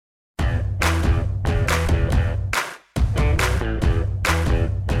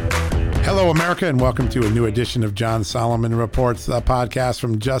Hello, America, and welcome to a new edition of John Solomon Reports, a podcast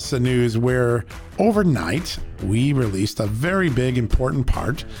from Just the News, where overnight we released a very big, important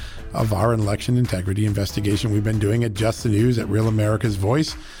part of our election integrity investigation we've been doing at Just the News at Real America's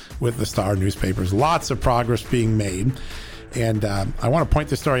Voice with the Star newspapers. Lots of progress being made. And I want to point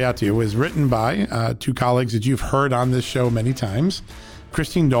this story out to you. It was written by two colleagues that you've heard on this show many times,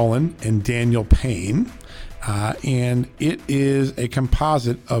 Christine Dolan and Daniel Payne. And it is a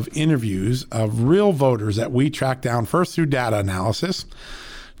composite of interviews of real voters that we tracked down first through data analysis,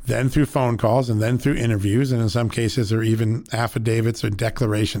 then through phone calls, and then through interviews. And in some cases, there are even affidavits or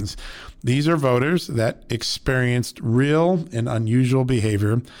declarations. These are voters that experienced real and unusual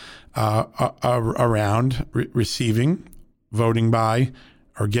behavior around receiving, voting by,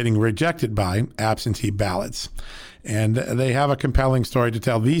 or getting rejected by absentee ballots. And they have a compelling story to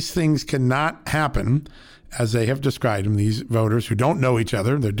tell. These things cannot happen as they have described them, these voters who don't know each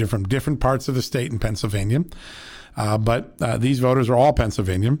other. They're from different parts of the state in Pennsylvania. But these voters are all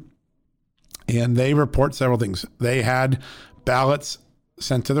Pennsylvanian. And they report several things. They had ballots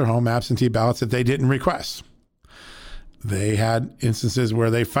sent to their home, absentee ballots that they didn't request. They had instances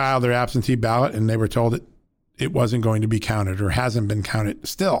where they filed their absentee ballot and they were told that it wasn't going to be counted or hasn't been counted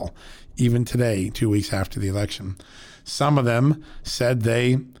still, even today, 2 weeks after the election. Some of them said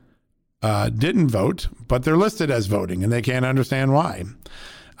they didn't vote, but they're listed as voting, and they can't understand why.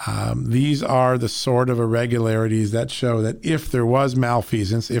 These are the sort of irregularities that show that if there was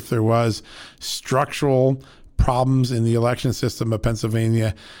malfeasance, if there was structural problems in the election system of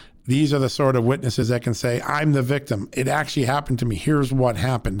Pennsylvania, these are the sort of witnesses that can say, I'm the victim. It actually happened to me. Here's what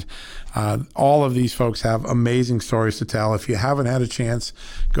happened. All of these folks have amazing stories to tell. If you haven't had a chance,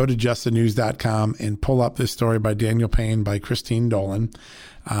 go to justthenews.com and pull up this story by Daniel Payne, by Christine Dolan.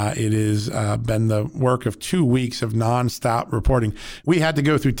 It has been the work of 2 weeks of nonstop reporting. We had to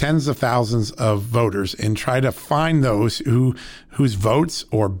go through tens of thousands of voters and try to find those whose votes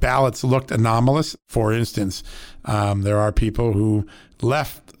or ballots looked anomalous. For instance, there are people who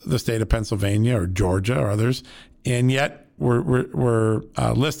left the state of Pennsylvania or Georgia or others, and yet were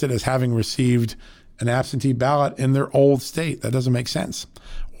listed as having received an absentee ballot in their old state. That doesn't make sense.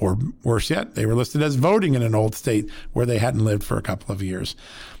 Or worse yet, they were listed as voting in an old state where they hadn't lived for a couple of years.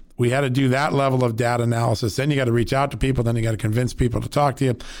 We had to do that level of data analysis. Then you got to reach out to people. Then you got to convince people to talk to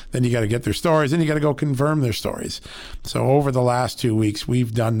you. Then you got to get their stories. Then you got to go confirm their stories. So over the last 2 weeks,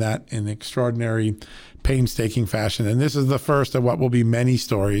 we've done that in extraordinary, painstaking fashion. And this is the first of what will be many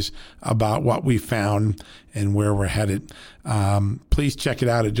stories about what we found and where we're headed. Please check it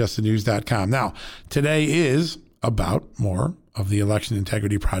out at justthenews.com. Now, today is about more of the Election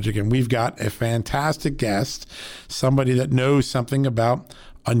Integrity Project, and we've got a fantastic guest, somebody that knows something about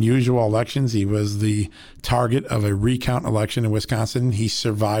unusual elections. He was the target of a recount election in Wisconsin. He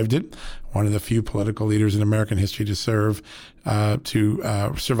survived it. One of the few political leaders in American history to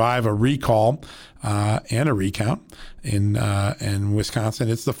survive a recall and a recount in Wisconsin.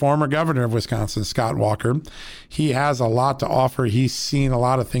 It's the former governor of Wisconsin, Scott Walker. He has a lot to offer. He's seen a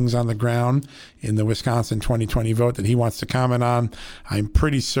lot of things on the ground in the Wisconsin 2020 vote that he wants to comment on. I'm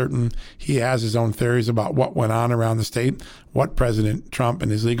pretty certain he has his own theories about what went on around the state, what President Trump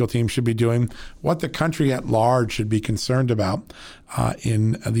and his legal team should be doing, what the country at large should be concerned about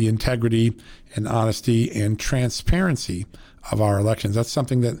in the integrity and honesty and transparency of our elections. That's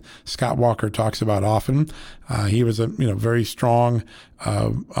something that Scott Walker talks about often. He was a very strong,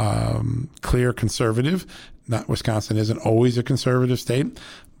 clear conservative. Wisconsin isn't always a conservative state,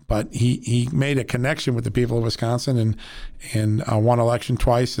 but he made a connection with the people of Wisconsin and won election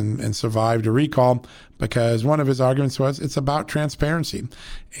twice and survived a recall because one of his arguments was it's about transparency.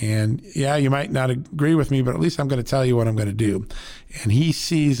 And yeah, you might not agree with me, but at least I'm going to tell you what I'm going to do. And he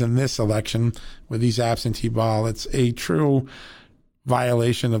sees in this election with these absentee ballots a true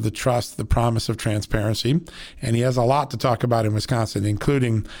violation of the trust, the promise of transparency. And he has a lot to talk about in Wisconsin,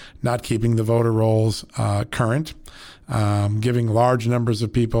 including not keeping the voter rolls current, giving large numbers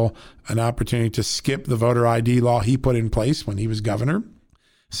of people an opportunity to skip the voter ID law he put in place when he was governor,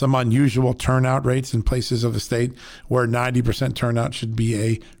 some unusual turnout rates in places of the state where 90% turnout should be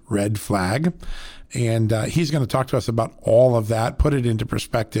a red flag. And he's going to talk to us about all of that, put it into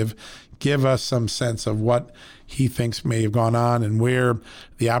perspective, give us some sense of what he thinks may have gone on and where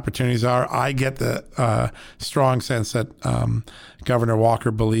the opportunities are. I get the strong sense that Governor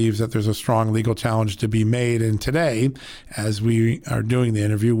Walker believes that there's a strong legal challenge to be made. And today, as we are doing the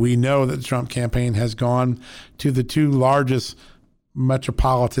interview, we know that the Trump campaign has gone to the two largest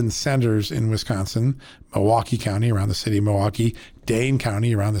metropolitan centers in Wisconsin, Milwaukee County around the city of Milwaukee, Dane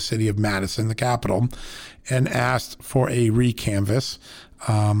County around the city of Madison, the capital, and asked for a recanvass.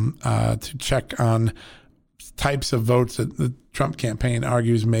 to check on types of votes that the Trump campaign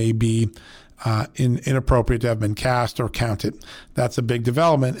argues may be inappropriate to have been cast or counted. That's a big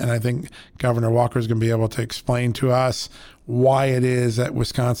development, and I think Governor Walker is going to be able to explain to us why it is that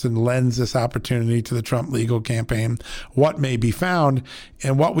Wisconsin lends this opportunity to the Trump legal campaign, what may be found,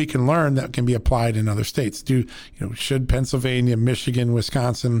 and what we can learn that can be applied in other states. Should Pennsylvania, Michigan,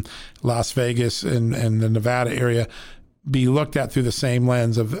 Wisconsin, Las Vegas, and the Nevada area be looked at through the same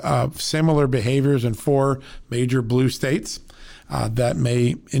lens of similar behaviors in 4 major blue states? That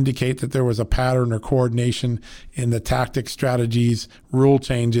may indicate that there was a pattern or coordination in the tactics, strategies, rule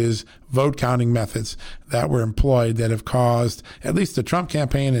changes, vote counting methods that were employed that have caused at least the Trump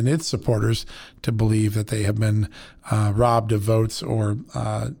campaign and its supporters to believe that they have been robbed of votes or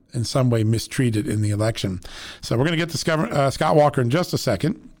in some way mistreated in the election. So we're going to get to Scott Walker in just a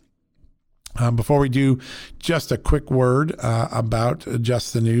second. Before we do, just a quick word about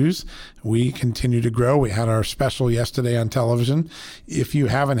Just the News. We continue to grow. We had our special yesterday on television. If you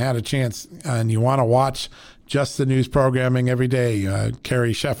haven't had a chance and you want to watch Just the News programming every day,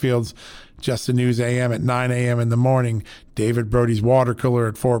 Carrie Sheffield's Just the News AM at 9 a.m. in the morning, David Brody's Water Cooler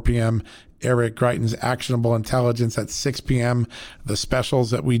at 4 p.m., Eric Greitens' Actionable Intelligence at 6 p.m., the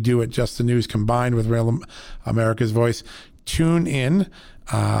specials that we do at Just the News combined with Real America's Voice. Tune in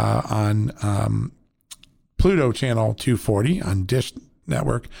on Pluto Channel 240, on Dish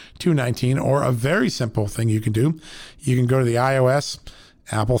Network 219, or a very simple thing you can do. You can go to the iOS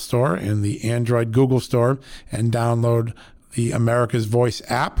Apple Store and the Android Google Store and download the America's Voice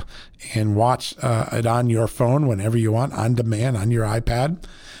app and watch it on your phone whenever you want, on demand, on your iPad.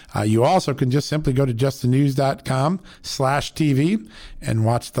 You also can just simply go to justthenews.com/TV and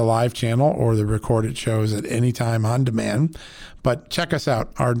watch the live channel or the recorded shows at any time on demand. But check us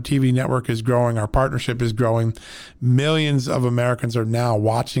out. Our TV network is growing. Our partnership is growing. Millions of Americans are now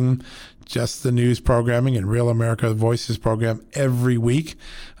watching Just the News programming and Real America Voices program every week.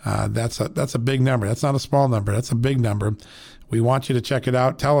 That's a big number. That's not a small number. That's a big number. We want you to check it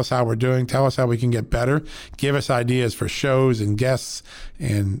out. Tell us how we're doing. Tell us how we can get better. Give us ideas for shows and guests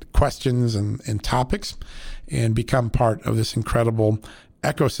and questions and topics, and become part of this incredible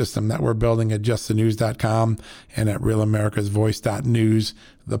ecosystem that we're building at justthenews.com and at realamericasvoice.news,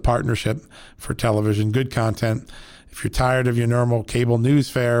 the partnership for television, good content. If you're tired of your normal cable news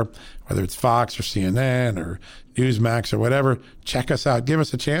fare, whether it's Fox or CNN or Newsmax or whatever, check us out. Give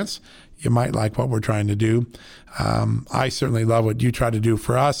us a chance. You might like what we're trying to do. I certainly love what you try to do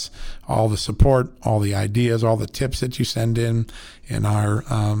for us, all the support, all the ideas, all the tips that you send in our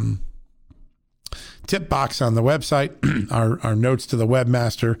tip box on the website, our notes to the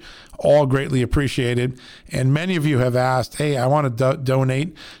webmaster, all greatly appreciated. And many of you have asked, hey, I want to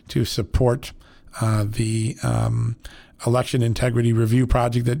donate to support the election integrity review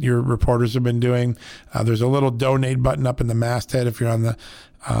project that your reporters have been doing. There's a little donate button up in the masthead if you're on the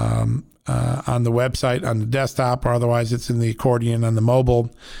website, on the desktop, or otherwise it's in the accordion on the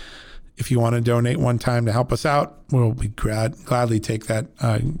mobile. If you want to donate one time to help us out, we'll be gladly take that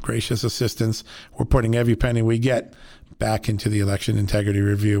gracious assistance. We're putting every penny we get back into the election integrity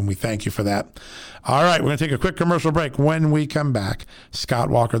review, and we thank you for that. All right, we're going to take a quick commercial break. When we come back, Scott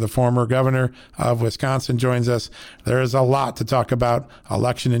Walker, the former governor of Wisconsin, joins us. There is a lot to talk about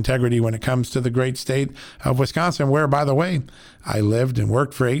election integrity when it comes to the great state of Wisconsin, where, by the way, I lived and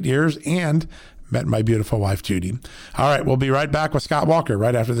worked for 8 years and met my beautiful wife, Judy. All right, we'll be right back with Scott Walker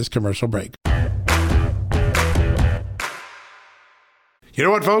right after this commercial break. You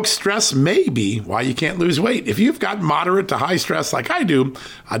know what, folks? Stress may be why you can't lose weight. If you've got moderate to high stress like I do,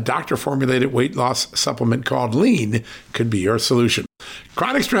 a doctor-formulated weight loss supplement called Lean could be your solution.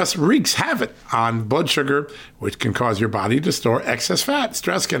 Chronic stress wreaks havoc on blood sugar, which can cause your body to store excess fat.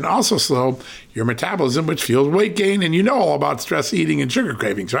 Stress can also slow your metabolism, which fuels weight gain, and you know all about stress eating and sugar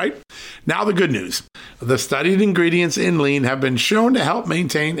cravings, right? Now the good news. The studied ingredients in Lean have been shown to help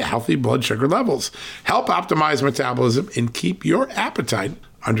maintain healthy blood sugar levels, help optimize metabolism, and keep your appetite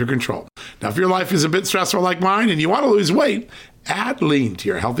under control. Now, if your life is a bit stressful like mine and you want to lose weight, add Lean to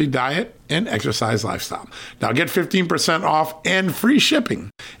your healthy diet and exercise lifestyle. Now get 15% off and free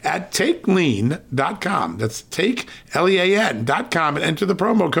shipping at takelean.com. That's takelean.com, and enter the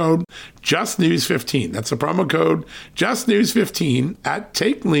promo code JustNews15. That's the promo code JustNews15 at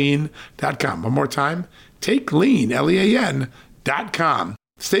takelean.com. One more time, takelean.com.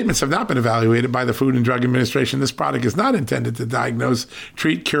 Statements have not been evaluated by the Food and Drug Administration. This product is not intended to diagnose,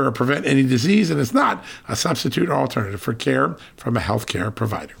 treat, cure, or prevent any disease, and is not a substitute or alternative for care from a healthcare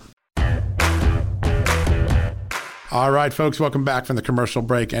provider. All right, folks, welcome back from the commercial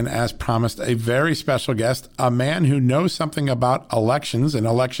break. And as promised, a very special guest, a man who knows something about elections and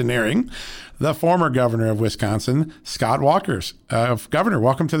electioneering, the former governor of Wisconsin, Scott Walkers. Governor,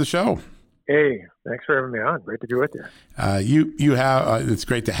 welcome to the show. Hey, thanks for having me on. Great to be with you. You have it's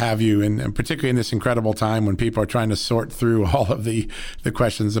great to have you, and particularly in this incredible time when people are trying to sort through all of the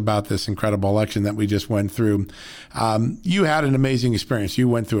questions about this incredible election that we just went through. You had an amazing experience. You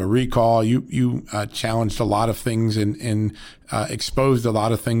went through a recall. You challenged a lot of things and exposed a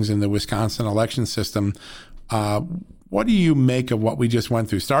lot of things in the Wisconsin election system. What do you make of what we just went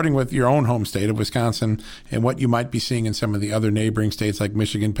through, starting with your own home state of Wisconsin and what you might be seeing in some of the other neighboring states like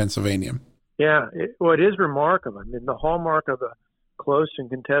Michigan, Pennsylvania? Yeah, it is remarkable. I mean, the hallmark of a close and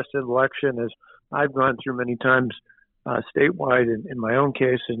contested election, as I've gone through many times statewide in my own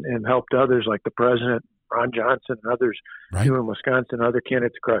case and helped others like the president, Ron Johnson, and others who in Wisconsin and other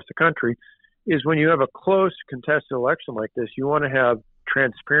candidates across the country, is when you have a close contested election like this, you want to have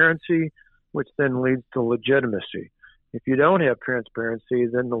transparency, which then leads to legitimacy. If you don't have transparency,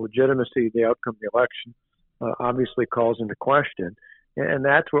 then the legitimacy of the outcome of the election obviously calls into question. And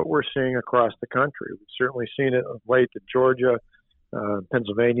that's what we're seeing across the country. We've certainly seen it of late in Georgia,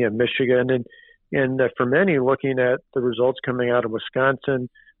 Pennsylvania, Michigan. And for many, looking at the results coming out of Wisconsin,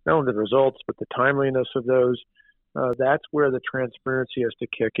 not only the results, but the timeliness of those, that's where the transparency has to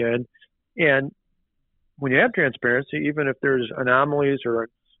kick in. And when you have transparency, even if there's anomalies or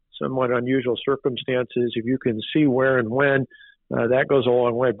somewhat unusual circumstances, if you can see where and when, that goes a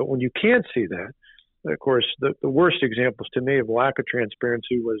long way. But when you can't see that, of course, the worst examples to me of lack of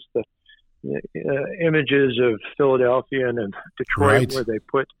transparency was the images of Philadelphia and Detroit, where they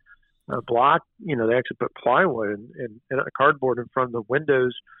put block, they actually put plywood and a cardboard in front of the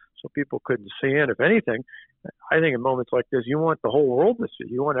windows so people couldn't see in. If anything, I think in moments like this, you want the whole world to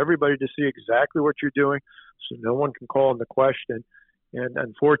see. You want everybody to see exactly what you're doing so no one can call into question. And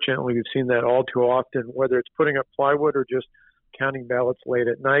unfortunately, we've seen that all too often, whether it's putting up plywood or just counting ballots late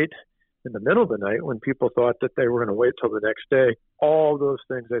at night, in the middle of the night, when people thought that they were going to wait till the next day. All those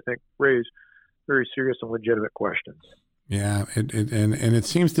things, I think, raise very serious and legitimate questions. Yeah, and it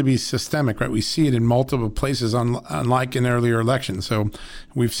seems to be systemic, right? We see it in multiple places, unlike in earlier elections. So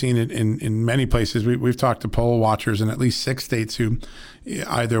we've seen it in many places. We've talked to poll watchers in at least 6 states who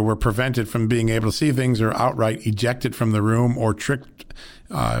either were prevented from being able to see things or outright ejected from the room or tricked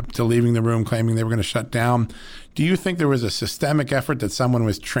to leaving the room, claiming they were going to shut down. Do you think there was a systemic effort that someone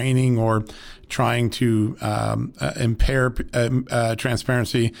was training or trying to impair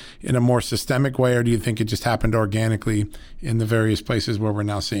transparency in a more systemic way, or do you think it just happened organically in the various places where we're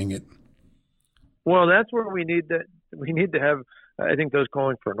now seeing it? Well, that's where we need to have, I think, those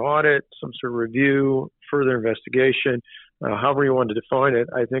calling for an audit, some sort of review, further investigation, however you want to define it,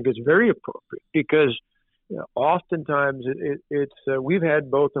 I think is very appropriate because oftentimes it's we've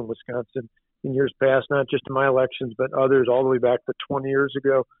had both in Wisconsin in years past, not just in my elections, but others all the way back to 20 years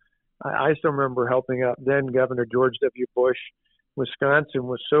ago. I still remember helping out then Governor George W. Bush. Wisconsin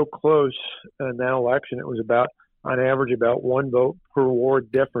was so close in that election. It was on average, about 1 vote per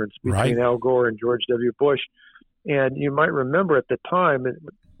ward difference between Al Gore and George W. Bush. And you might remember at the time, a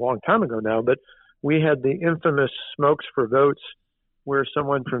long time ago now, but we had the infamous smokes for votes where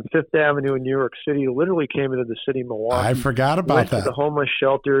someone from Fifth Avenue in New York City literally came into the city of Milwaukee. I forgot about that. To the homeless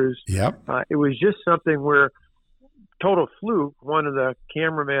shelters. Yep. It was just something where total fluke, one of the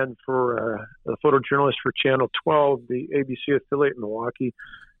cameramen for the photojournalist for Channel 12, the ABC affiliate in Milwaukee,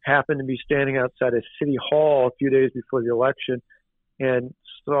 happened to be standing outside of City Hall a few days before the election and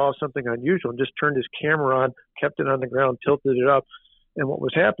saw something unusual and just turned his camera on, kept it on the ground, tilted it up. And what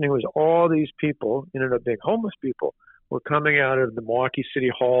was happening was all these people, ended up being homeless people, were coming out of the Milwaukee City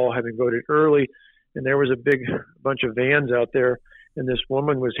Hall, having voted early, and there was a big bunch of vans out there, and this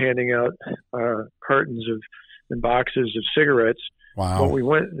woman was handing out cartons and boxes of cigarettes. Wow. But we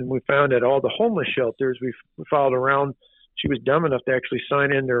went and we found at all the homeless shelters, we followed around. She was dumb enough to actually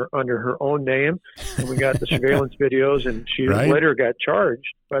sign in there under her own name, and we got the surveillance videos, and she later got charged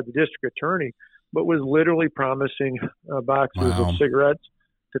by the district attorney, but was literally promising boxes of cigarettes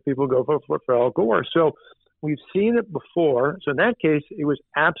to people who go vote for Al Gore. So we've seen it before. So in that case, it was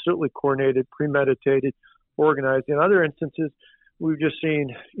absolutely coordinated, premeditated, organized. In other instances, we've just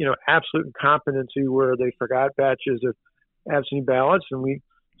seen, absolute incompetency where they forgot batches of absentee ballots, and we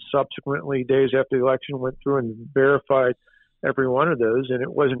subsequently, days after the election, went through and verified every one of those, and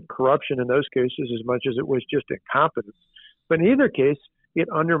it wasn't corruption in those cases as much as it was just incompetence. But in either case, it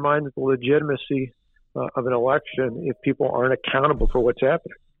undermines the legitimacy of an election if people aren't accountable for what's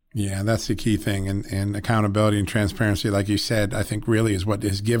happening. Yeah, that's the key thing. And accountability and transparency, like you said, I think really is what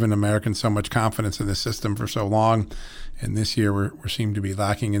has given Americans so much confidence in the system for so long. And this year we seem to be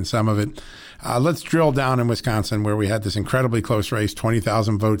lacking in some of it. Let's drill down in Wisconsin, where we had this incredibly close race.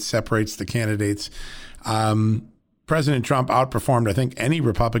 20,000 votes separates the candidates. President Trump outperformed, I think, any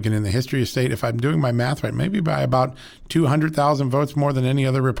Republican in the history of state. If I'm doing my math right, maybe by about 200,000 votes more than any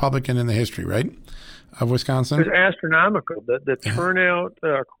other Republican in the history, right, of Wisconsin? It was astronomical. The turnout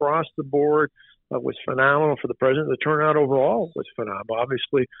across the board was phenomenal for the president. The turnout overall was phenomenal.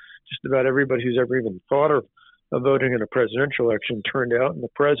 Obviously, just about everybody who's ever even thought of voting in a presidential election turned out, and the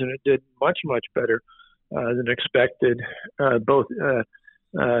president did much, much better than expected, both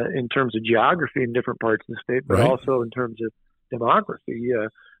in terms of geography in different parts of the state, but also in terms of demography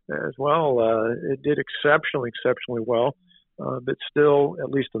as well. It did exceptionally well, but still, at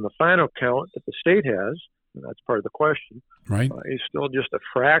least in the final count that the state has, and that's part of the question, is still just a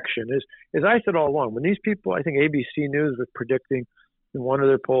fraction. As I said all along, when these people, I think ABC News was predicting in one of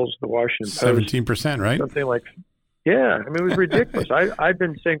their polls, the Washington Post, 17%, right? Something like, yeah, I mean, it was ridiculous. I've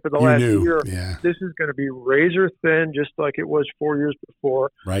been saying for the last year, this is going to be razor thin, just like it was 4 years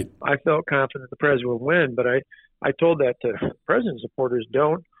before. Right. I felt confident the president would win, but I told that to president supporters,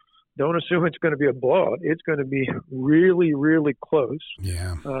 don't assume it's going to be a blowout. It's going to be really, really close.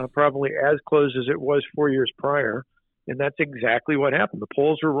 Yeah. Probably as close as it was 4 years prior. And that's exactly what happened. The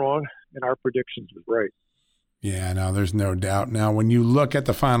polls were wrong and our predictions were right. Yeah, no, there's no doubt. Now, when you look at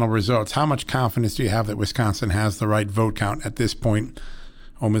the final results, how much confidence do you have that Wisconsin has the right vote count at this point,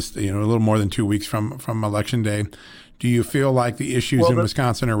 almost a little more than 2 weeks from Election Day? Do you feel like the issues in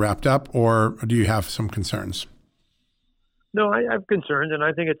Wisconsin are wrapped up, or do you have some concerns? No, I have concerns, and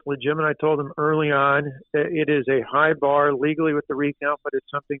I think it's legitimate. I told them early on that it is a high bar legally with the recount, but it's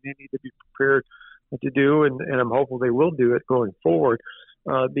something they need to be prepared to do, and I'm hopeful they will do it going forward.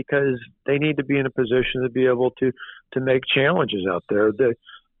 Because they need to be in a position to be able to make challenges out there.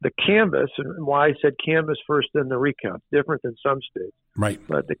 The canvass, and why I said canvass first, then the recount, different than some states. Right.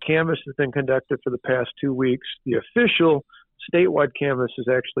 But the canvass has been conducted for the past 2 weeks. The official statewide canvass is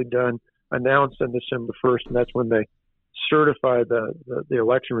actually announced on December 1st, and that's when they certify the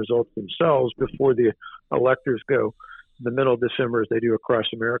election results themselves before the electors go in the middle of December, as they do across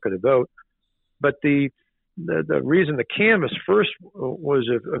America, to vote. But the reason the canvass first was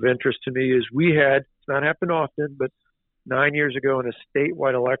of interest to me is it's not happened often, but 9 years ago in a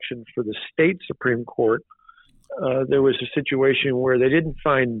statewide election for the state Supreme Court, there was a situation where they didn't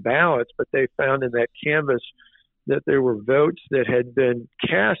find ballots, but they found in that canvass that there were votes that had been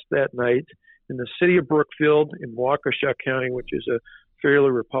cast that night in the city of Brookfield in Waukesha County, which is a fairly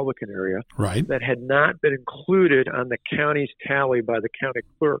Republican area, that had not been included on the county's tally by the county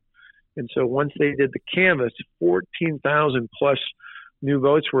clerk. And so once they did the canvass, 14,000 plus new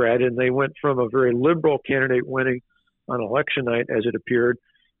votes were added, and they went from a very liberal candidate winning on election night, as it appeared,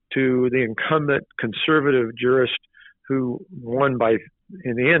 to the incumbent conservative jurist who won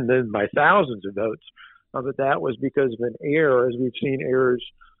in the end, by thousands of votes. But that was because of an error, as we've seen errors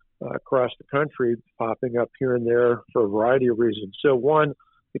across the country popping up here and there for a variety of reasons. So one,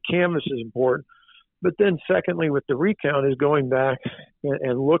 the canvass is important. But then secondly, with the recount, is going back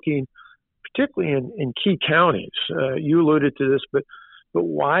and looking, particularly in key counties. You alluded to this, but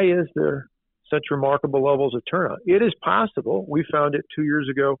why is there such remarkable levels of turnout? It is possible. We found it 2 years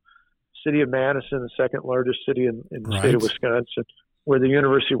ago. City of Madison, the second largest city in the state of Wisconsin, where the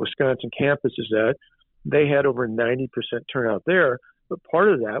University of Wisconsin campus is at, they had over 90% turnout there. But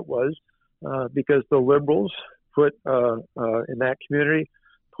part of that was because the liberals put in that community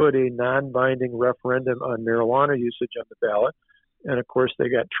put a non-binding referendum on marijuana usage on the ballot. And, of course, they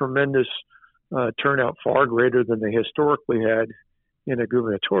got tremendous turnout, far greater than they historically had in a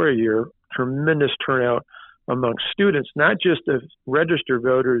gubernatorial year, tremendous turnout amongst students, not just of registered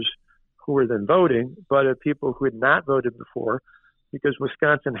voters who were then voting, but of people who had not voted before, because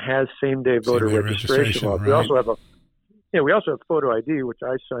Wisconsin has same-day voter registration laws. Right. We also have photo ID, which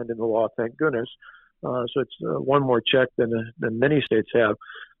I signed into law, thank goodness. So it's one more check than many states have.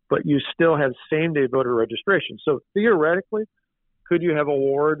 But you still have same-day voter registration. So theoretically, could you have a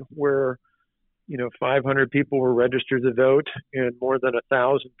ward where 500 people were registered to vote and more than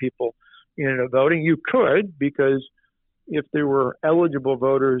 1,000 people ended up voting? You could, because if there were eligible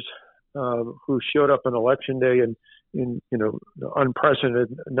voters who showed up on election day and in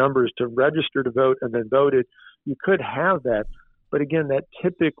unprecedented numbers to register to vote and then voted, you could have that. But again, that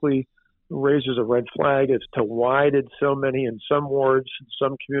typically raises a red flag as to why did so many in some wards, in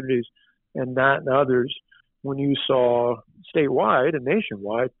some communities, and not in others, when you saw statewide and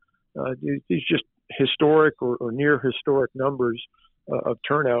nationwide these just historic or near historic numbers of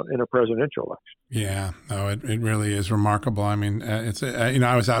turnout in a presidential election. Yeah, no, it really is remarkable. I mean,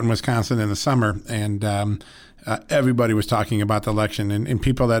 I was out in Wisconsin in the summer, and everybody was talking about the election, and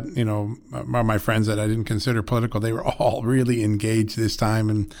people that are my friends that I didn't consider political, they were all really engaged this time,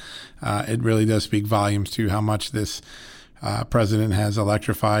 and it really does speak volumes to how much this president has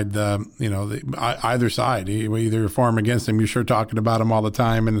electrified either side, either for him or against him. You're sure talking about him all the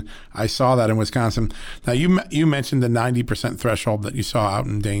time, and I saw that in Wisconsin. Now you mentioned the 90% threshold that you saw out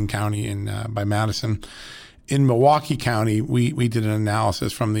in Dane County and by Madison. In Milwaukee County, we did an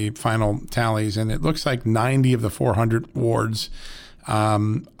analysis from the final tallies, and it looks like 90 of the 400 wards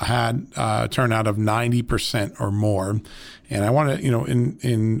had a turnout of 90% or more. And I want to,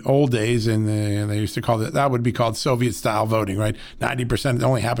 in old days, they used to call that would be called Soviet style voting, right? 90%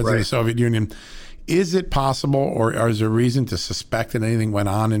 only happens in the Soviet Union. Is it possible, or is there reason to suspect that anything went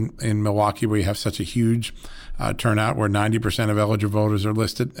on in Milwaukee where you have such a huge turnout where 90% of eligible voters are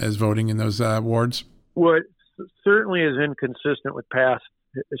listed as voting in those wards? Well, it certainly is inconsistent with past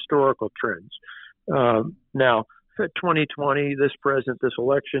historical trends. Now, 2020, this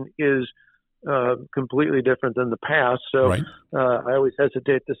election is completely different than the past. So I always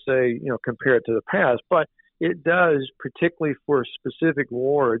hesitate to say, compare it to the past, but it does, particularly for specific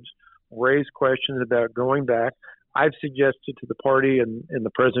wards, raise questions about going back. I've suggested to the party and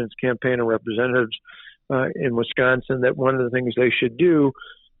the president's campaign and representatives in Wisconsin that one of the things they should do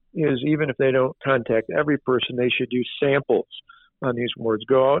is, even if they don't contact every person, they should do samples on these wards.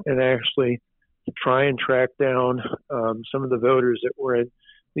 Go out and actually try and track down some of the voters that were in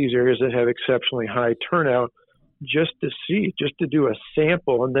these areas that have exceptionally high turnout, just to do a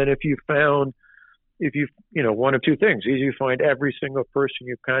sample. And then if you one of two things, either you find every single person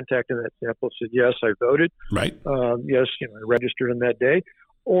you contacted in that sample said, yes, I voted. Right. Yes, I registered on that day.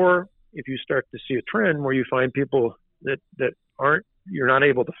 Or if you start to see a trend where you find people that you're not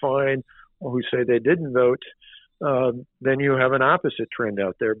able to find, or who say they didn't vote, then you have an opposite trend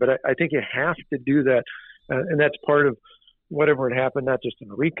out there. But I think you have to do that. And that's part of whatever had happened, not just in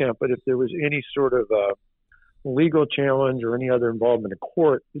the recount, but if there was any sort of legal challenge or any other involvement in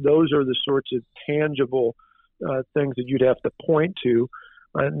court, those are the sorts of tangible things that you'd have to point to,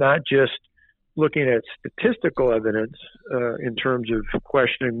 not just looking at statistical evidence in terms of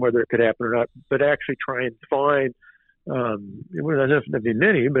questioning whether it could happen or not, but actually try and find, it doesn't have to be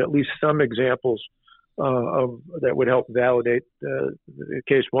many, but at least some examples of that would help validate the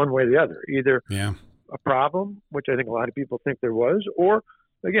case one way or the other. Either a problem, which I think a lot of people think there was, or,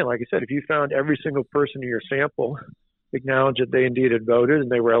 again, like I said, if you found every single person in your sample acknowledged that they indeed had voted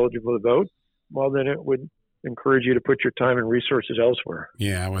and they were eligible to vote, well, then it would encourage you to put your time and resources elsewhere.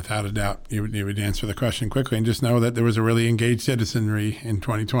 Yeah, without a doubt. You would answer the question quickly and just know that there was a really engaged citizenry in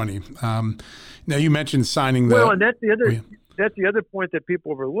 2020. Now, you mentioned signing the... Well, and that's the other point that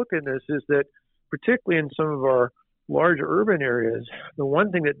people overlook in this, is that particularly in some of our larger urban areas, the one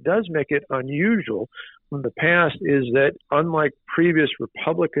thing that does make it unusual from the past is that, unlike previous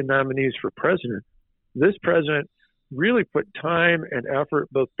Republican nominees for president, this president really put time and effort,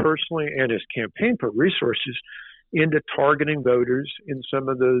 both personally and his campaign put resources into targeting voters in some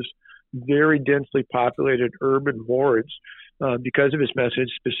of those very densely populated urban wards because of his message,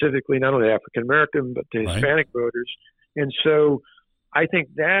 specifically not only African American, but to Hispanic voters. And so I think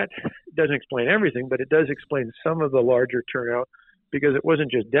that doesn't explain everything, but it does explain some of the larger turnout, because it wasn't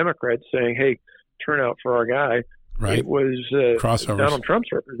just Democrats saying, hey, turn out for our guy. Right. It was Donald Trump's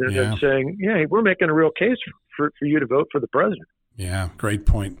representative saying, yeah, we're making a real case for you to vote for the president. Yeah, great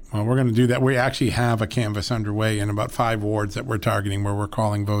point. Well, we're going to do that. We actually have a canvass underway in about 5 wards that we're targeting, where we're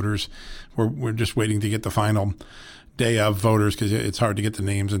calling voters. We're just waiting to get the final day of voters, because it's hard to get the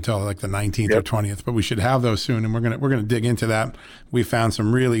names until like the 19th or 20th, but we should have those soon, and we're going to dig into that. We found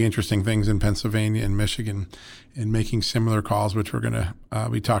some really interesting things in Pennsylvania and Michigan in making similar calls, which we're going to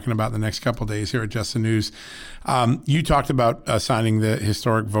be talking about in the next couple of days here at Just the News. You talked about signing the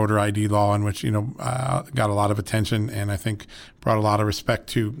historic voter ID law, in which got a lot of attention and I think brought a lot of respect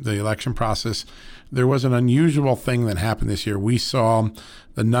to the election process. There was an unusual thing that happened this year. We saw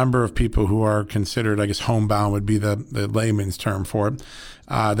the number of people who are considered, I guess, homebound would be the layman's term for it,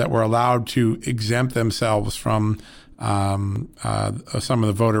 that were allowed to exempt themselves from some of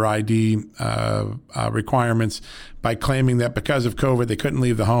the voter ID requirements by claiming that because of COVID, they couldn't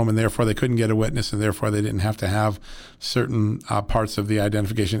leave the home and therefore they couldn't get a witness and therefore they didn't have to have certain parts of the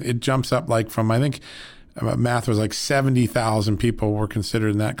identification. It jumps up like from, I think, math was like 70,000 people were considered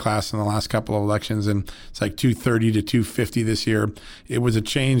in that class in the last couple of elections, and it's like 230 to 250 this year. It was a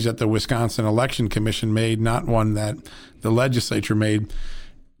change that the Wisconsin Election Commission made, not one that the legislature made.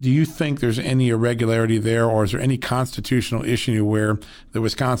 Do you think there's any irregularity there, or is there any constitutional issue where the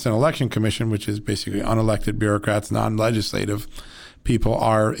Wisconsin Election Commission, which is basically unelected bureaucrats, non-legislative people,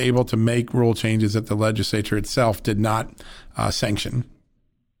 are able to make rule changes that the legislature itself did not sanction?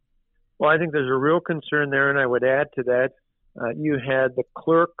 Well, I think there's a real concern there, and I would add to that, you had the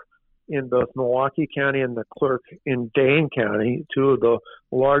clerk in both Milwaukee County and the clerk in Dane County, two of the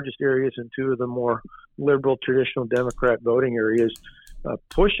largest areas and two of the more liberal, traditional Democrat voting areas,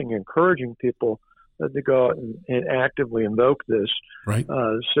 pushing, encouraging people to go out and actively invoke this. Right.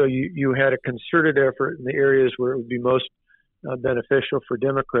 So you had a concerted effort in the areas where it would be most beneficial for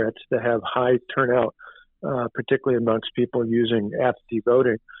Democrats to have high turnout, particularly amongst people using absentee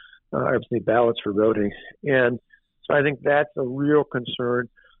voting, absentee ballots for voting. And so I think that's a real concern.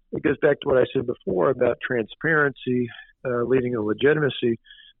 It goes back to what I said before about transparency leading to legitimacy.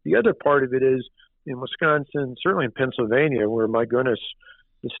 The other part of it is in Wisconsin, certainly in Pennsylvania, where, my goodness,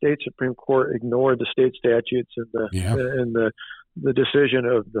 the state Supreme Court ignored the state statutes and the decision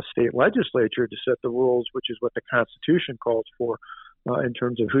of the state legislature to set the rules, which is what the Constitution calls for in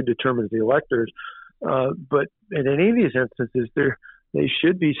terms of who determines the electors. But in any of these instances, they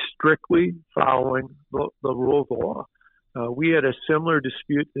should be strictly following the rule of the law. We had a similar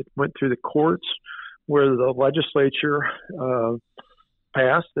dispute that went through the courts where the legislature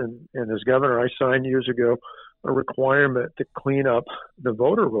passed, and as governor, I signed years ago a requirement to clean up the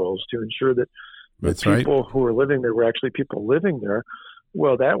voter rolls to ensure that the people who were living there were actually people living there.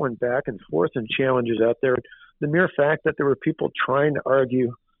 Well, that went back and forth and challenges out there. The mere fact that there were people trying to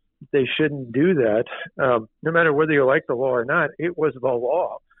argue they shouldn't do that, no matter whether you like the law or not, it was the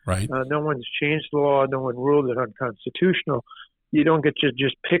law. Right. No one's changed the law. No one ruled it unconstitutional. You don't get to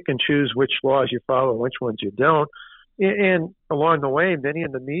just pick and choose which laws you follow and which ones you don't. And along the way, many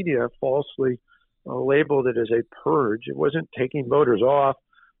in the media falsely labeled it as a purge. It wasn't taking voters off.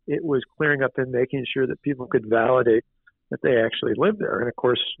 It was clearing up and making sure that people could validate that they actually lived there. And of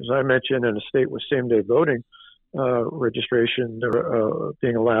course, as I mentioned, in a state with same-day voting registration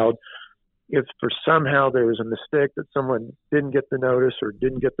being allowed, if for somehow there was a mistake that someone didn't get the notice or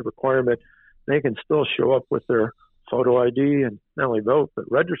didn't get the requirement, they can still show up with their photo ID and not only vote, but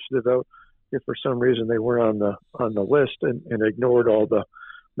register to vote if for some reason they weren't on the list and ignored all the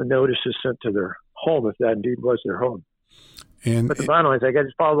notices sent to their home, if that indeed was their home. But the bottom line is, I got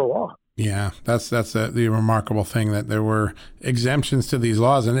to follow the law. Yeah, that's the remarkable thing, that there were exemptions to these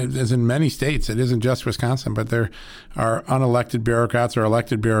laws, and it is in many states. It isn't just Wisconsin, but there are unelected bureaucrats or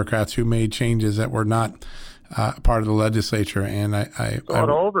elected bureaucrats who made changes that were not part of the legislature. And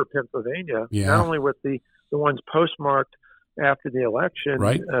all over Pennsylvania, not only with the ones postmarked after the election,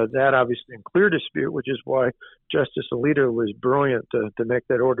 right. That obviously in clear dispute, which is why Justice Alito was brilliant to make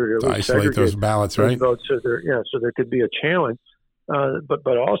that order to isolate those ballots, right? Votes, so there could be a challenge.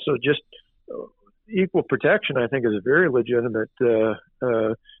 But also just equal protection, I think, is a very legitimate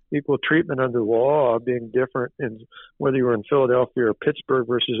equal treatment under law, being different in whether you were in Philadelphia or Pittsburgh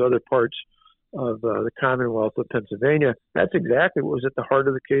versus other parts of the Commonwealth of Pennsylvania. That's exactly what was at the heart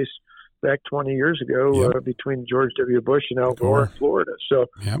of the case back 20 years ago between George W. Bush and Al Gore in Florida. So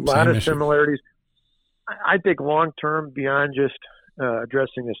a lot of similarities. I think long-term, beyond just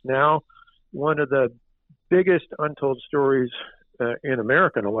addressing this now, one of the biggest untold stories in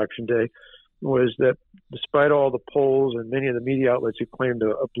American Election Day was that despite all the polls and many of the media outlets who claimed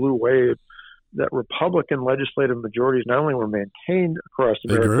a blue wave, that Republican legislative majorities not only were maintained across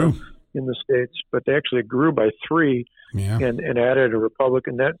America in the states, but they actually grew by 3 and added a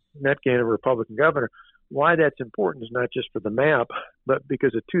Republican net gain of a Republican governor. Why that's important is not just for the map, but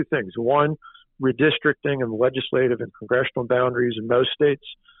because of 2 things. One, redistricting and legislative and congressional boundaries in most states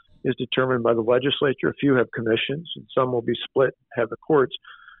is determined by the legislature. A few have commissions, and some will be split, have the courts.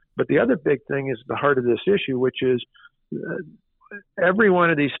 But the other big thing is the heart of this issue, which is every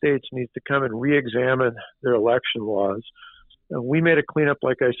one of these states needs to come and re-examine their election laws. We made a cleanup,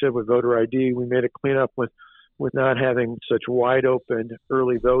 like I said, with voter ID. We made a cleanup with not having such wide open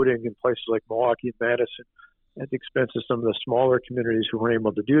early voting in places like Milwaukee and Madison at the expense of some of the smaller communities who weren't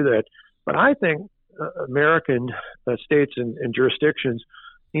able to do that. But I think American states and jurisdictions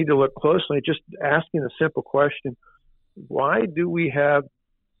need to look closely at just asking a simple question: why do we have,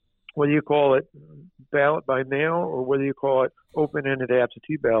 whether you call it ballot by mail or whether you call it open-ended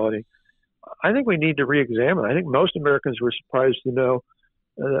absentee balloting? I think we need to re-examine. I think most Americans were surprised to know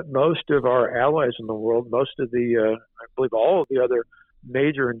that most of our allies in the world, most of the, I believe all of the other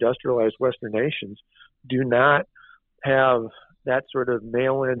major industrialized Western nations, do not have that sort of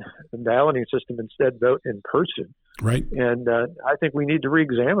mail-in balloting system. Instead, vote in person. Right. And I think we need to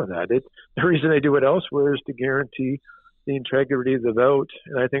re-examine that. The reason they do it elsewhere is to guarantee the integrity of the vote.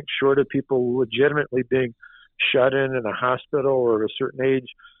 And I think short of people legitimately being shut in a hospital or at a certain age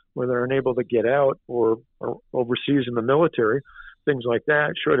where they're unable to get out, or overseas in the military, things like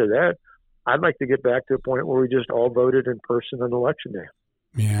that, short of that, I'd like to get back to a point where we just all voted in person on election day.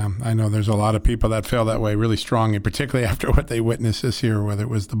 Yeah, I know there's a lot of people that feel that way really strongly, particularly after what they witnessed this year, whether it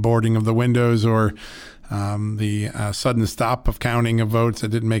was the boarding of the windows or the sudden stop of counting of votes that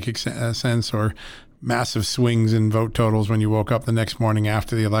didn't make sense, or massive swings in vote totals when you woke up the next morning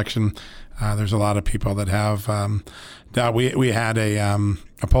after the election. There's a lot of people that have doubt. We had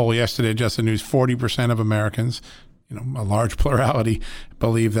a poll yesterday, Just the News, 40% of Americans, a large plurality,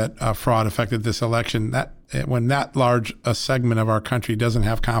 believe that fraud affected this election. That when that large a segment of our country doesn't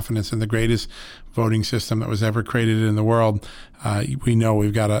have confidence in the greatest voting system that was ever created in the world, we know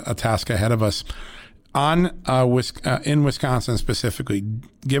we've got a task ahead of us. In Wisconsin specifically,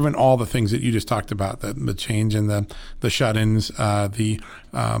 given all the things that you just talked about, the change in the shut-ins, the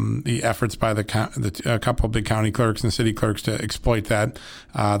efforts by a couple of big county clerks and city clerks to exploit that,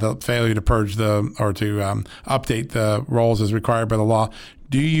 the failure to purge to update the rolls as required by the law,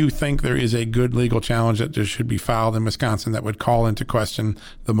 do you think there is a good legal challenge that just should be filed in Wisconsin that would call into question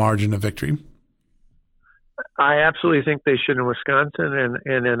the margin of victory? I absolutely think they should in Wisconsin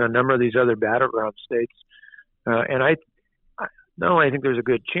and in a number of these other battleground states. And I not only think there's a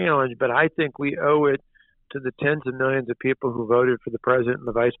good challenge, but I think we owe it to the tens of millions of people who voted for the president and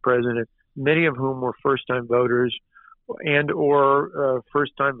the vice president, many of whom were first-time voters and or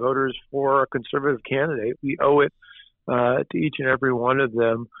first-time voters for a conservative candidate. We owe it to each and every one of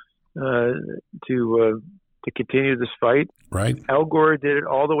them to continue this fight. Right. Al Gore did it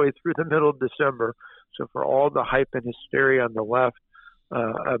all the way through the middle of December. So for all the hype and hysteria on the left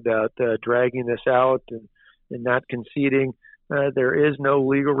about dragging this out and not conceding, there is no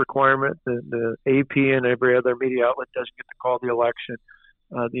legal requirement. The AP and every other media outlet doesn't get to call the election.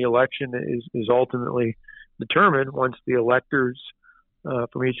 The election is ultimately determined once the electors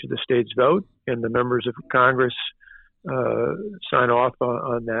from each of the states vote and the members of Congress sign off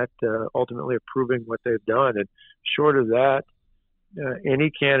on that, ultimately approving what they've done. And short of that,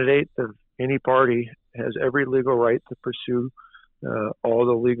 any candidate of any party has every legal right to pursue all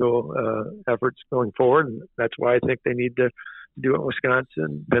the legal efforts going forward. And that's why I think they need to do it in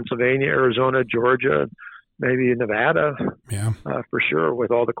Wisconsin, Pennsylvania, Arizona, Georgia, maybe Nevada, for sure,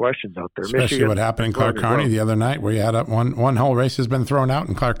 with all the questions out there. Especially Michigan, what happened in Clark County the other night, where you had one whole race has been thrown out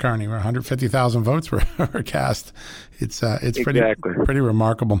in Clark County, where 150,000 votes were cast. It's pretty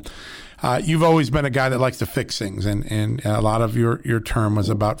remarkable. You've always been a guy that likes to fix things, and a lot of your term was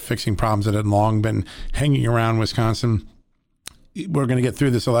about fixing problems that had long been hanging around Wisconsin. We're going to get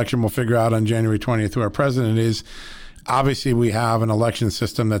through this election. We'll figure out on January 20th who our president is. Obviously, we have an election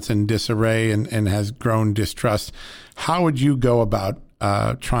system that's in disarray and has grown distrust. How would you go about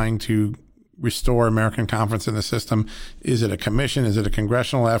trying to restore American confidence in the system? Is it a commission? Is it a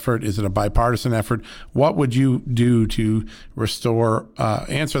congressional effort? Is it a bipartisan effort? What would you do to restore,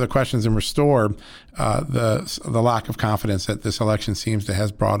 answer the questions and restore the lack of confidence that this election seems to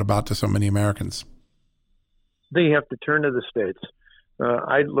has brought about to so many Americans? They have to turn to the states.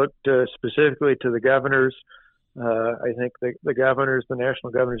 I looked specifically to the governors. I think the governors, the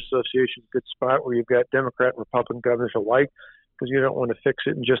National Governors Association, is a good spot where you've got Democrat and Republican governors alike, because you don't want to fix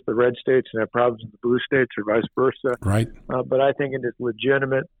it in just the red states and have problems in the blue states or vice versa. Right. But I think it is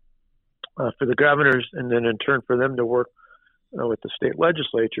legitimate for the governors, and then in turn for them to work with the state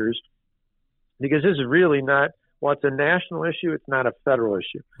legislatures, because this is really not, well, it's a national issue, it's not a federal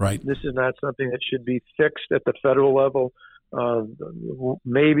issue. Right. This is not something that should be fixed at the federal level.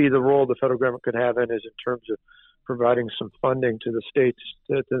 Maybe the role the federal government could have in is in terms of providing some funding to the states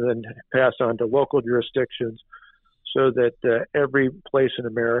to then pass on to local jurisdictions, so that every place in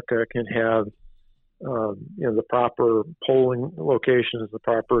America can have the proper polling locations, the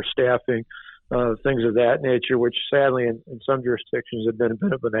proper staffing, things of that nature, which sadly in some jurisdictions have been a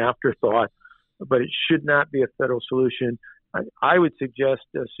bit of an afterthought, but it should not be a federal solution. I would suggest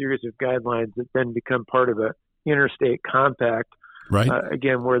a series of guidelines that then become part of a interstate compact, right?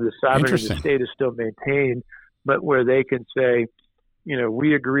 Again, where the sovereignty of the state is still maintained, but where they can say,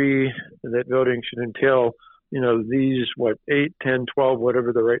 we agree that voting should entail, these, 8, 10, 12,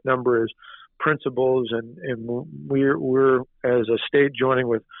 whatever the right number is, principles, and we're as a state joining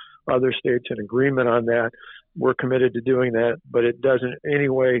with other states in agreement on that. We're committed to doing that, but it doesn't in any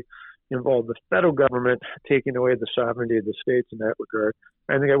way involve the federal government taking away the sovereignty of the states in that regard.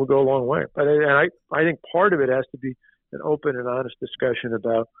 I think that would go a long way. But I think part of it has to be an open and honest discussion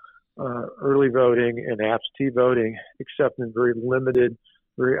about early voting and absentee voting, except in very limited,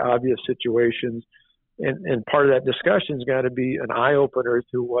 very obvious situations. And part of that discussion's got to be an eye opener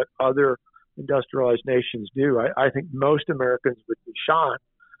to what other industrialized nations do. I think most Americans would be shocked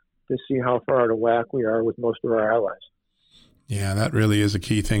to see how far out of whack we are with most of our allies. Yeah, that really is a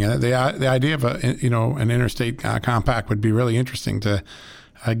key thing. And the idea of an interstate compact would be really interesting to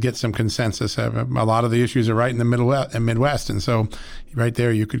get some consensus. A lot of the issues are right in the Midwest, and so right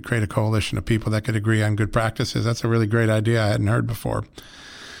there you could create a coalition of people that could agree on good practices. That's a really great idea I hadn't heard before.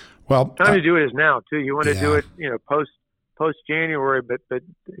 Well, time to do it is now too. You want to do it, post January, but it's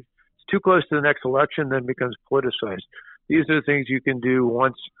too close to the next election, then becomes politicized. These are the things you can do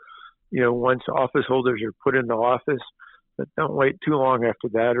once office holders are put into office. But don't wait too long after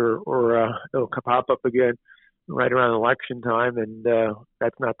that, or it'll pop up again right around election time, and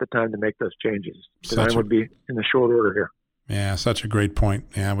that's not the time to make those changes. The time would be in the short order here. Yeah, such a great point.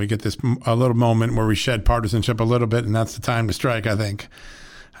 Yeah, we get a little moment where we shed partisanship a little bit, and that's the time to strike, I think.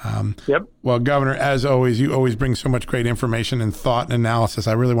 Yep. Well, Governor, as always, you always bring so much great information and thought and analysis.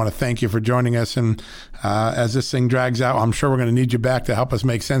 I really want to thank you for joining us. And as this thing drags out, I'm sure we're going to need you back to help us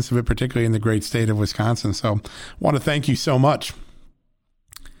make sense of it, particularly in the great state of Wisconsin. So I want to thank you so much.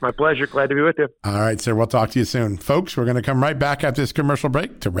 My pleasure. Glad to be with you. All right, sir. We'll talk to you soon. Folks, we're going to come right back after this commercial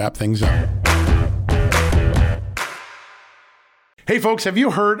break to wrap things up. Hey folks, have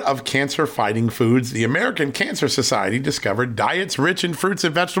you heard of cancer-fighting foods? The American Cancer Society discovered diets rich in fruits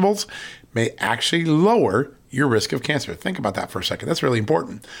and vegetables may actually lower your risk of cancer. Think about that for a second. That's really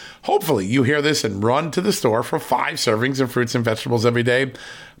important. Hopefully you hear this and run to the store for 5 servings of fruits and vegetables every day.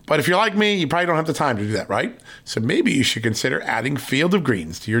 But if you're like me, you probably don't have the time to do that, right? So maybe you should consider adding Field of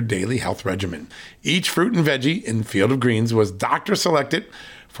Greens to your daily health regimen. Each fruit and veggie in Field of Greens was doctor selected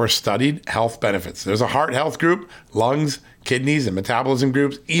for studied health benefits. There's a heart health group, lungs, kidneys, and metabolism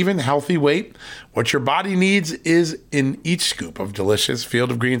groups, even healthy weight. What your body needs is in each scoop of delicious Field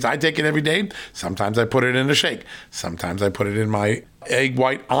of Greens. I take it every day. Sometimes I put it in a shake. Sometimes I put it in my egg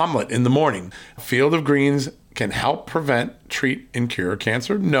white omelet in the morning. Field of Greens can help prevent, treat, and cure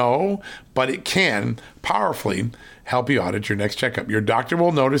cancer? No, but it can powerfully help you out at your next checkup. Your doctor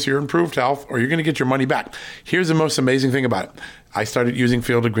will notice your improved health, or you're going to get your money back. Here's the most amazing thing about it. I started using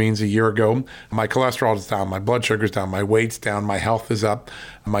Field of Greens a year ago. My cholesterol is down, my blood sugar is down, my weight's down, my health is up,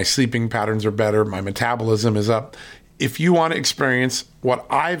 my sleeping patterns are better, my metabolism is up. If you want to experience what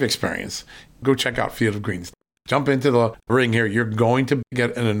I've experienced, go check out Field of Greens. Jump into the ring here. You're going to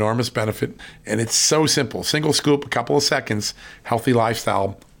get an enormous benefit, and it's so simple. Single scoop, a couple of seconds, healthy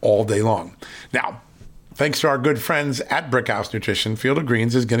lifestyle all day long. Now, thanks to our good friends at Brickhouse Nutrition, Field of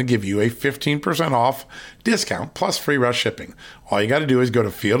Greens is going to give you a 15% off discount plus free rush shipping. All you got to do is go to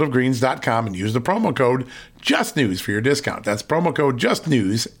fieldofgreens.com and use the promo code JUSTNEWS for your discount. That's promo code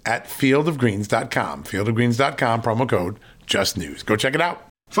JUSTNEWS at fieldofgreens.com. Fieldofgreens.com, promo code JUSTNEWS. Go check it out.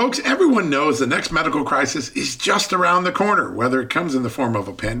 Folks, everyone knows the next medical crisis is just around the corner, whether it comes in the form of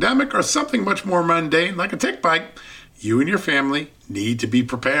a pandemic or something much more mundane like a tick bite. You and your family need to be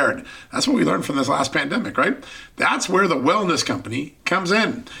prepared. That's what we learned from this last pandemic, right? That's where the Wellness Company comes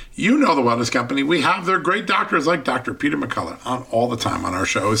in. You know the Wellness Company. We have their great doctors like Dr. Peter McCullough on all the time on our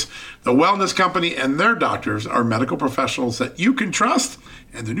shows. The Wellness Company and their doctors are medical professionals that you can trust,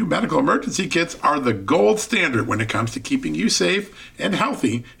 and the new medical emergency kits are the gold standard when it comes to keeping you safe and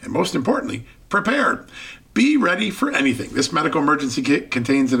healthy, and most importantly, prepared. Be ready for anything. This medical emergency kit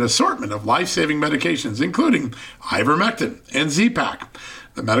contains an assortment of life-saving medications, including ivermectin and Z-Pak.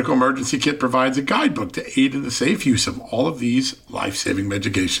 The medical emergency kit provides a guidebook to aid in the safe use of all of these life-saving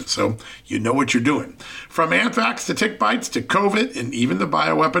medications, so you know what you're doing. From anthrax to tick bites to COVID and even the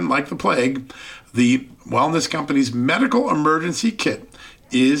bioweapon like the plague, the Wellness Company's medical emergency kit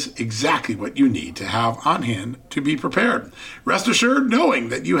is exactly what you need to have on hand to be prepared. Rest assured knowing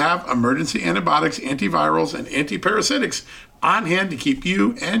that you have emergency antibiotics, antivirals, and antiparasitics on hand to keep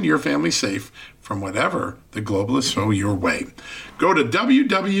you and your family safe from whatever the globalists throw your way. Go to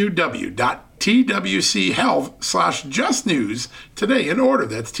www.twchealth/justnews today and order.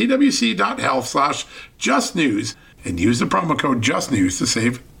 That's twc.health/justnews and use the promo code JUSTNEWS to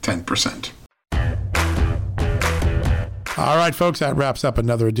save 10%. All right, folks, that wraps up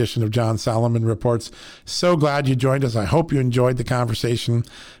another edition of John Solomon Reports. So glad you joined us. I hope you enjoyed the conversation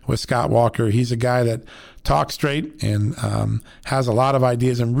with Scott Walker. He's a guy that talks straight and has a lot of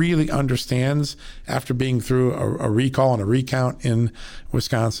ideas and really understands, after being through a recall and a recount in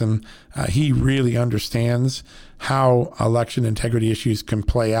Wisconsin, he really understands how election integrity issues can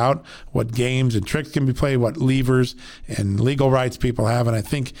play out, what games and tricks can be played, what levers and legal rights people have. And I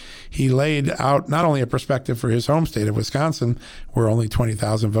think he laid out not only a perspective for his home state of Wisconsin, where only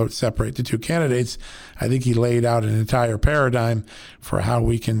 20,000 votes separate the two candidates. I think he laid out an entire paradigm for how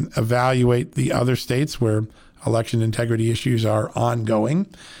we can evaluate the other states where election integrity issues are ongoing,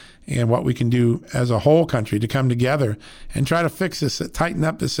 and what we can do as a whole country to come together and try to fix this, tighten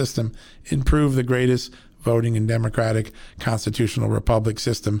up the system, improve the greatest voting and democratic constitutional republic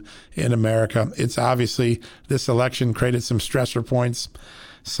system in America. It's obviously, this election created some stressor points,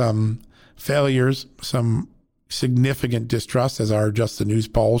 some failures, some significant distrust, as our Just the News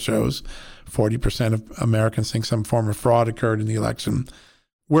poll shows. 40% of Americans think some form of fraud occurred in the election.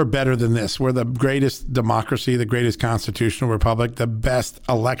 We're better than this. We're the greatest democracy, the greatest constitutional republic, the best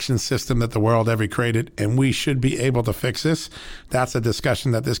election system that the world ever created, and we should be able to fix this. That's a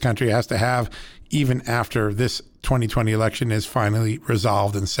discussion that this country has to have even after this 2020 election is finally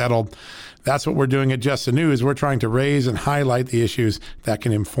resolved and settled. That's what we're doing at Just the News. We're trying to raise and highlight the issues that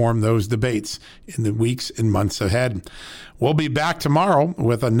can inform those debates in the weeks and months ahead. We'll be back tomorrow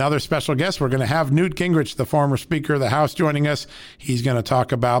with another special guest. We're going to have Newt Gingrich, the former Speaker of the House, joining us. He's going to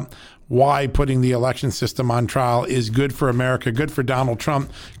talk about why putting the election system on trial is good for America, good for Donald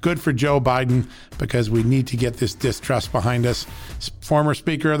Trump, good for Joe Biden, because we need to get this distrust behind us. Former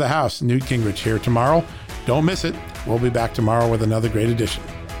Speaker of the House, Newt Gingrich, here tomorrow. Don't miss it. We'll be back tomorrow with another great edition.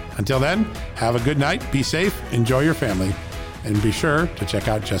 Until then, have a good night, be safe, enjoy your family, and be sure to check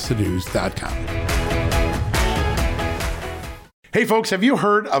out justthenews.com. Hey folks, have you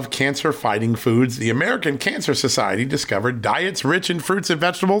heard of cancer-fighting foods? The American Cancer Society discovered diets rich in fruits and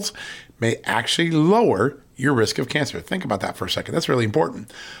vegetables may actually lower your risk of cancer. Think about that for a second. That's really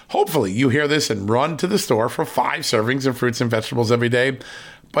important. Hopefully you hear this and run to the store for 5 servings of fruits and vegetables every day.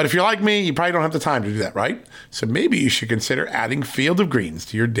 But if you're like me, you probably don't have the time to do that, right? So maybe you should consider adding Field of Greens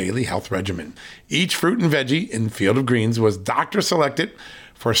to your daily health regimen. Each fruit and veggie in Field of Greens was doctor selected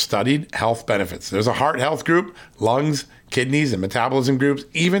for studied health benefits. There's a heart health group, lungs, kidneys, and metabolism groups,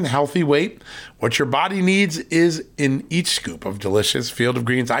 even healthy weight. What your body needs is in each scoop of delicious Field of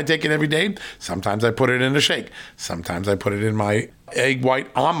Greens. I take it every day. Sometimes I put it in a shake. Sometimes I put it in my egg white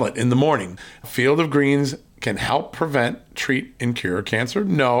omelet in the morning. Field of Greens can help prevent, treat, and cure cancer?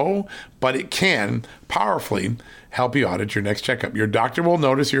 No, but it can powerfully help you out at your next checkup. Your doctor will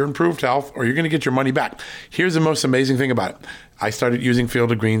notice your improved health, or you're going to get your money back. Here's the most amazing thing about it. I started using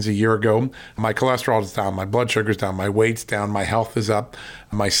Field of Greens a year ago. My cholesterol is down, my blood sugar's down, my weight's down, my health is up,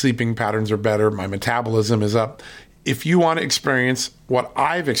 my sleeping patterns are better, my metabolism is up. If you want to experience what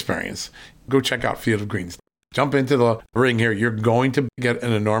I've experienced, go check out Field of Greens. Jump into the ring here. You're going to get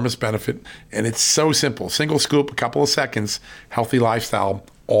an enormous benefit, and it's so simple. Single scoop, a couple of seconds, healthy lifestyle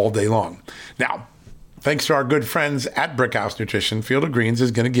all day long. Now, thanks to our good friends at Brickhouse Nutrition, Field of Greens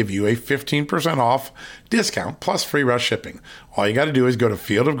is going to give you a 15% off discount plus free rush shipping. All you got to do is go to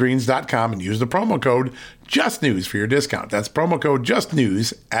fieldofgreens.com and use the promo code JUSTNEWS for your discount. That's promo code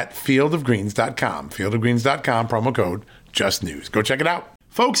JUSTNEWS at fieldofgreens.com. Fieldofgreens.com, promo code JUSTNEWS. Go check it out.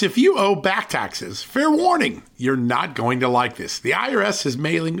 Folks, if you owe back taxes, fair warning, you're not going to like this. The IRS is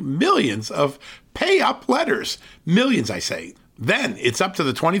mailing millions of pay-up letters. Millions, I say. Then it's up to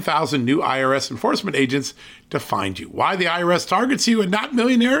the 20,000 new IRS enforcement agents to find you. Why the IRS targets you and not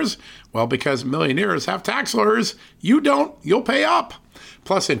millionaires? Well, because millionaires have tax lawyers. You don't, you'll pay up.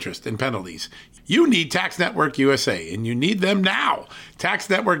 Plus interest and penalties. You need Tax Network USA, and you need them now. Tax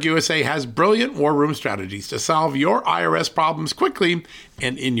Network USA has brilliant war room strategies to solve your IRS problems quickly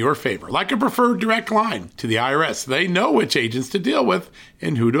and in your favor. Like a preferred direct line to the IRS. They know which agents to deal with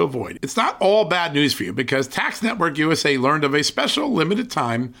and who to avoid. It's not all bad news for you, because Tax Network USA learned of a special limited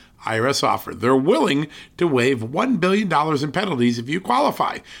time IRS offer. They're willing to waive $1 billion in penalties if you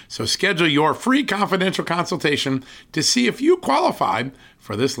qualify. So schedule your free confidential consultation to see if you qualify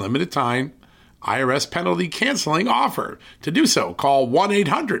for this limited time IRS penalty canceling offer. To do so, call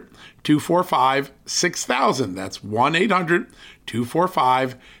 1-800-245-6000. That's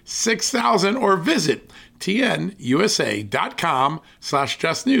 1-800-245-6000, or visit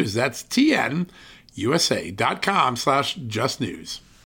tnusa.com/justnews. That's tnusa.com/justnews.